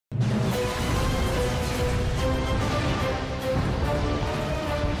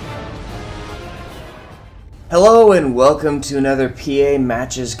Hello and welcome to another PA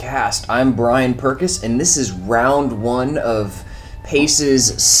Matches cast. I'm Brian Purkiss and this is round 1 of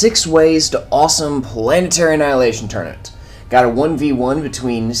Pace's 6 Ways to Awesome Planetary Annihilation tournament. Got a 1v1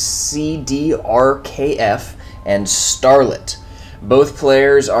 between cdrkf and Starlit. Both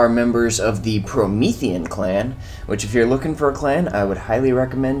players are members of the Promethean clan, which if you're looking for a clan, I would highly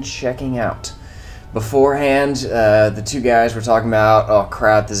recommend checking out. Beforehand, the two guys were talking about, oh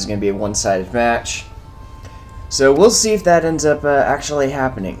crap, this is going to be a one-sided match. So we'll see if that ends up actually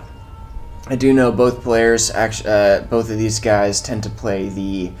happening. I do know both players, both of these guys tend to play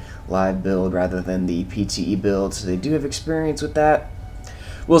the live build rather than the PTE build, so they do have experience with that.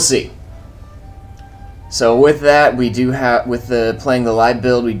 We'll see. So with that, we do have, playing the live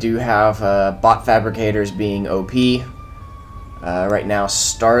build, we do have bot fabricators being OP. Right now,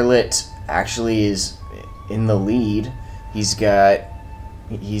 Starlit actually is in the lead. He's doing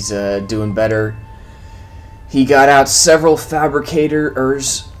better. He got out several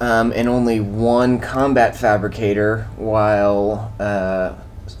fabricators and only one combat fabricator, while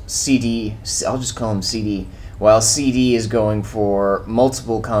CD, I'll just call him CD, while CD is going for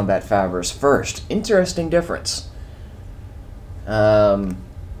multiple combat fabbers first. Interesting difference. Starlit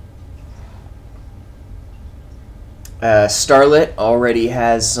already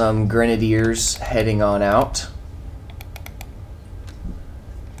has some grenadiers heading on out,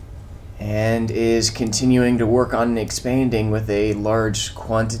 and is continuing to work on expanding with a large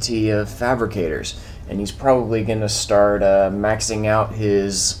quantity of fabricators. And he's probably going to start maxing out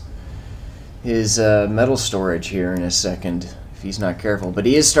his metal storage here in a second, if he's not careful. But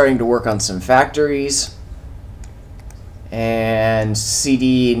he is starting to work on some factories. And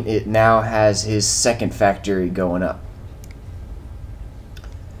CD now has his second factory going up,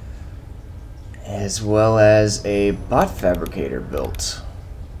 as well as a bot fabricator built.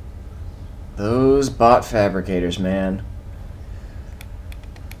 Those bot fabricators, man.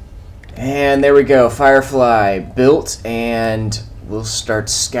 And there we go, Firefly built, and we'll start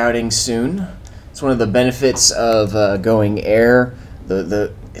scouting soon. It's one of the benefits of going air.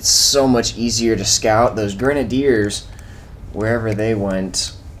 It's so much easier to scout. Those grenadiers, wherever they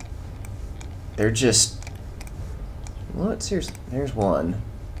went, they're just... What? There's one.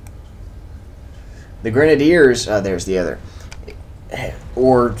 The grenadiers, there's the other.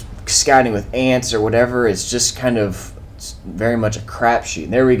 Or scouting with ants or whatever, is just kind of very much a crapshoot.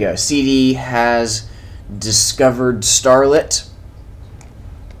 There we go. CD has discovered Starlit,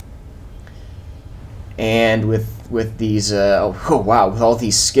 and with these oh wow, with all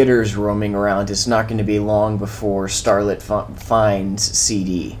these skitters roaming around, it's not going to be long before Starlit finds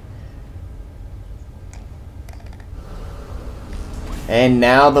CD. And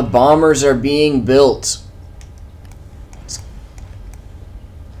now the bombers are being built.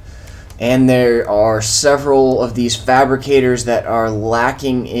 And there are several of these fabricators that are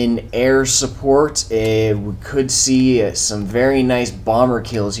lacking in air support. We could see some very nice bomber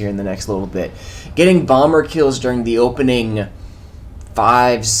kills here in the next little bit. Getting bomber kills during the opening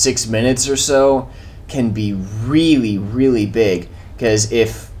 5-6 minutes or so can be really, really big. Because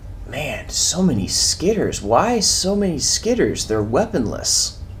man, so many skitters. Why so many skitters? They're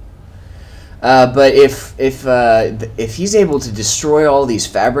weaponless. But if he's able to destroy all these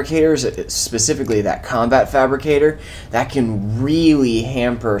fabricators, specifically that combat fabricator, that can really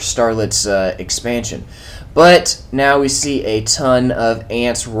hamper Starlit's expansion. But now we see a ton of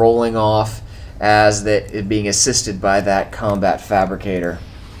ants rolling off as that being assisted by that combat fabricator.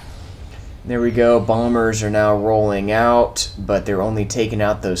 There we go. Bombers are now rolling out, but they're only taking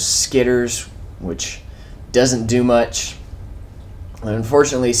out those skitters, which doesn't do much. And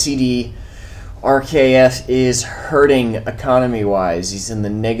unfortunately, cdrkf is hurting economy-wise. He's in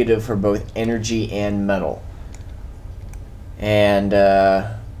the negative for both energy and metal. And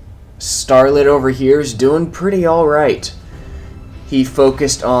Starlit over here is doing pretty alright. He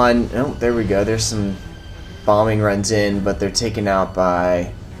focused on... Oh, there we go. There's some bombing runs in, but they're taken out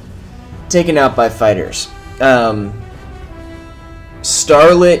by fighters.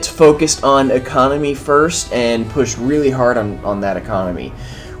 Starlit focused on economy first and pushed really hard on that economy,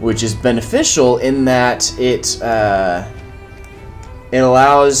 which is beneficial in that it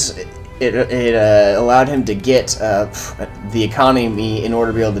allowed him to get the economy in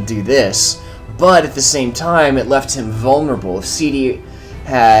order to be able to do this, but at the same time it left him vulnerable. If CD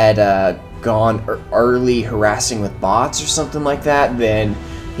had gone early harassing with bots or something like that, then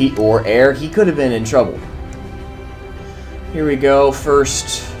he could have been in trouble. Here we go,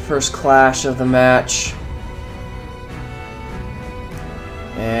 first clash of the match.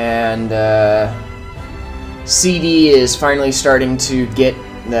 And CD is finally starting to get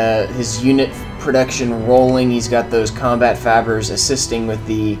his unit production rolling. He's got those combat fabbers assisting with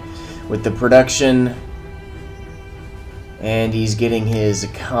the production, and he's getting his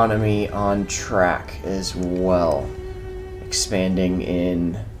economy on track as well, expanding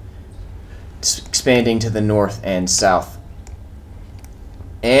to the north and south.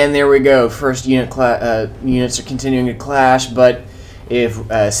 And there we go. First units are continuing to clash, but if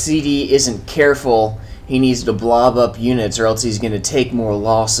CD isn't careful, he needs to blob up units, or else he's going to take more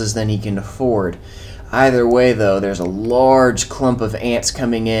losses than he can afford. Either way, though, there's a large clump of ants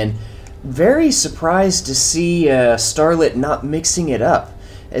coming in. Very surprised to see Starlit not mixing it up.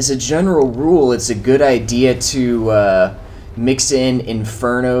 As a general rule, it's a good idea to mix in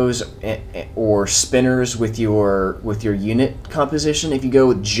infernos or spinners with your unit composition. If you go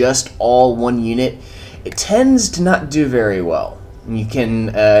with just all one unit, it tends to not do very well. You can,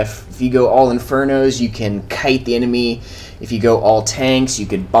 if you go all infernos, you can kite the enemy. If you go all tanks, you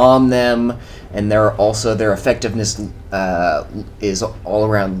could bomb them, and their effectiveness is all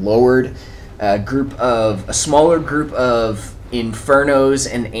around lowered. A smaller group of infernos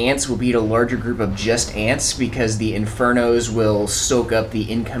and ants will beat a larger group of just ants, because the infernos will soak up the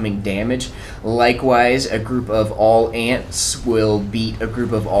incoming damage. Likewise, a group of all ants will beat a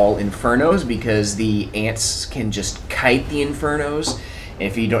group of all infernos, because the ants can just kite the infernos.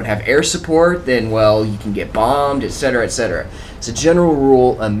 If you don't have air support, then, well, you can get bombed, etc., etc. As a general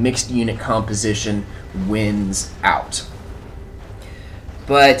rule, a mixed unit composition wins out.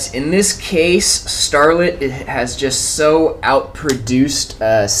 But in this case, Starlit has just so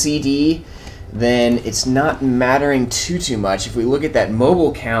outproduced CD, then it's not mattering too much. If we look at that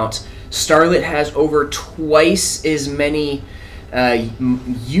mobile count, Starlit has over twice as many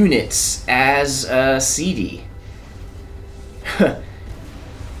units as CD.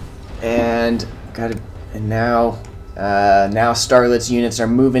 And now Starlit's units are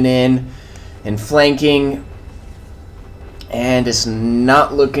moving in and flanking. And it's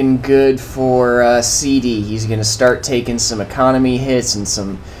not looking good for CD. He's going to start taking some economy hits and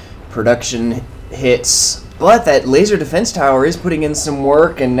some production hits. But that laser defense tower is putting in some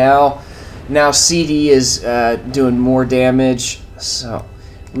work, and now CD is doing more damage. So,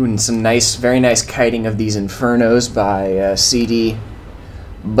 some very nice kiting of these infernos by CD.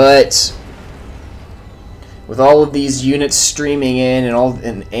 But with all of these units streaming in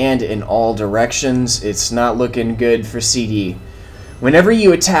and in all directions, it's not looking good for CD. Whenever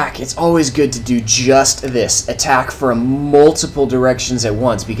you attack, it's always good to do just this: attack from multiple directions at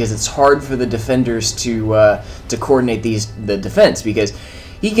once, because it's hard for the defenders to coordinate the defense, because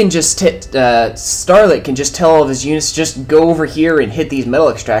he can just Starlit can just tell all of his units, just go over here and hit these metal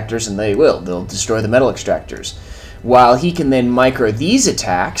extractors, and they'll destroy the metal extractors, while he can then micro these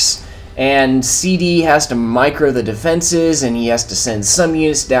attacks. And CD has to micro the defenses, and he has to send some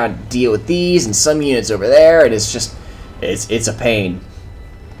units down to deal with these, and some units over there, and it's a pain.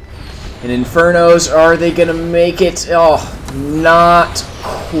 And Infernos, are they gonna make it? Oh, not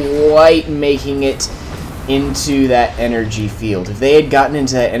quite making it into that energy field. If they had gotten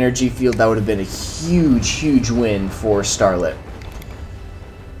into that energy field, that would have been a huge win for Starlit.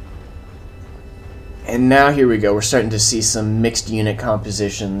 And now here we go. We're starting to see some mixed unit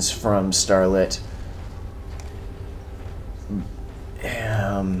compositions from Starlit.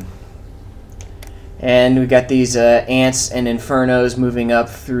 And we got these ants and infernos moving up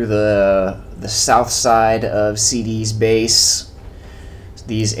through the south side of CD's base.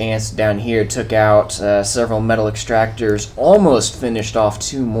 These ants down here took out several metal extractors, almost finished off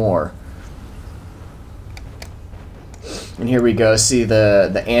 2 more. And here we go. See,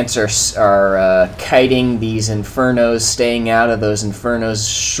 the ants are kiting these infernos, staying out of those infernos'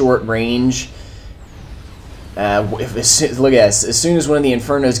 short range. Look at this. As soon as one of the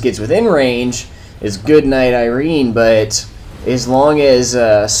infernos gets within range, it's good night Irene. But as long as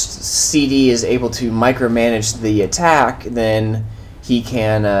CD is able to micromanage the attack, then he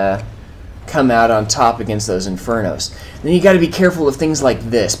can come out on top against those infernos. Then you got to be careful of things like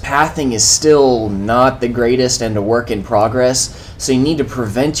this. Pathing is still not the greatest and a work in progress, so you need to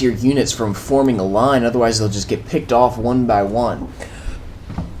prevent your units from forming a line, otherwise they'll just get picked off one by one.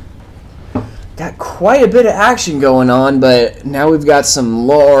 Got quite a bit of action going on, but now we've got some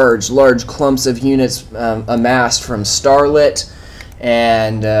large clumps of units amassed from Starlit,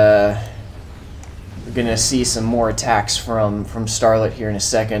 and we're going to see some more attacks from Starlit here in a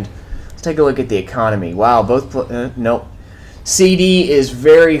second. Take a look at the economy. Wow, nope. CD is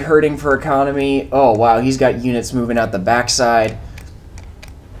very hurting for economy. Oh, wow, he's got units moving out the backside.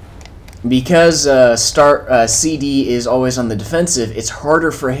 because CD is always on the defensive, it's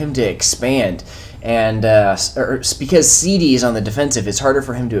harder for him to expand. And because CD is on the defensive, it's harder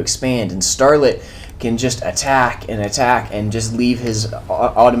for him to expand. And Starlit can just attack and just leave his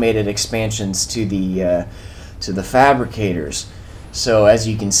automated expansions to the fabricators. So as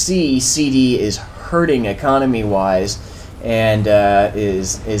you can see, CD is hurting economy-wise, and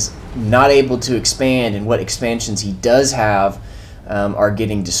is not able to expand, and what expansions he does have are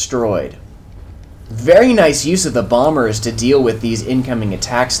getting destroyed. Very nice use of the bombers to deal with these incoming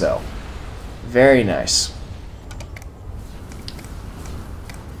attacks, though. Very nice.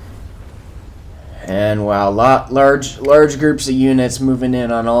 And wow, large groups of units moving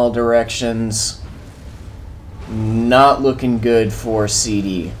in on all directions. Not looking good for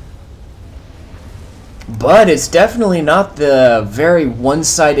CD. But it's definitely not the very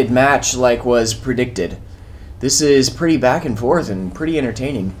one-sided match like was predicted. This is pretty back and forth and pretty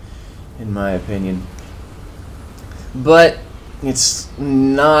entertaining, in my opinion. But it's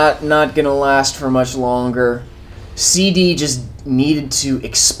not gonna last for much longer. CD just needed to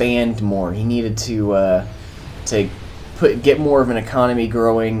expand more. He needed to get more of an economy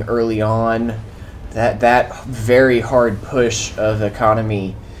growing early on. That very hard push of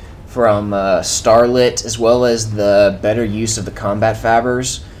economy from Starlit, as well as the better use of the combat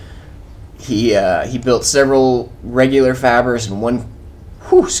fabbers. He built several regular fabbers and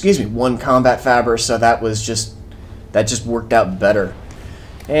one combat fabber, so that just worked out better.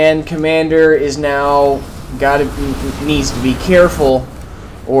 And Commander is now needs to be careful,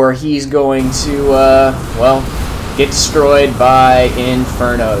 or he's going to well, get destroyed by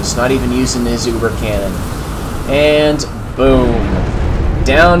Infernos. Not even using his Uber cannon. And boom,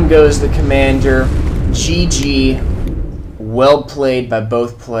 down goes the Commander. GG. Well played by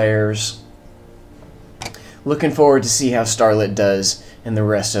both players. Looking forward to see how Starlit does in the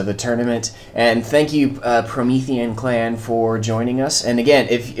rest of the tournament. And thank you, Promethean clan, for joining us. And again,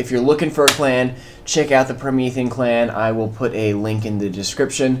 if you're looking for a clan, check out the Promethean clan. I will put a link in the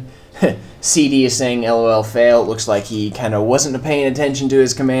description. CD is saying LOL fail. It looks like he kind of wasn't paying attention to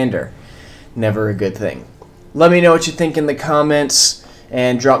his commander. Never a good thing. Let me know what you think in the comments,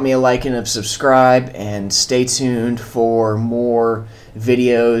 and drop me a like and a subscribe, and stay tuned for more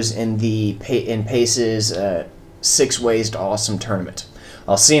videos in Pace's 6 Ways to Awesome tournament.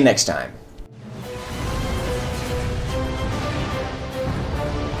 I'll see you next time.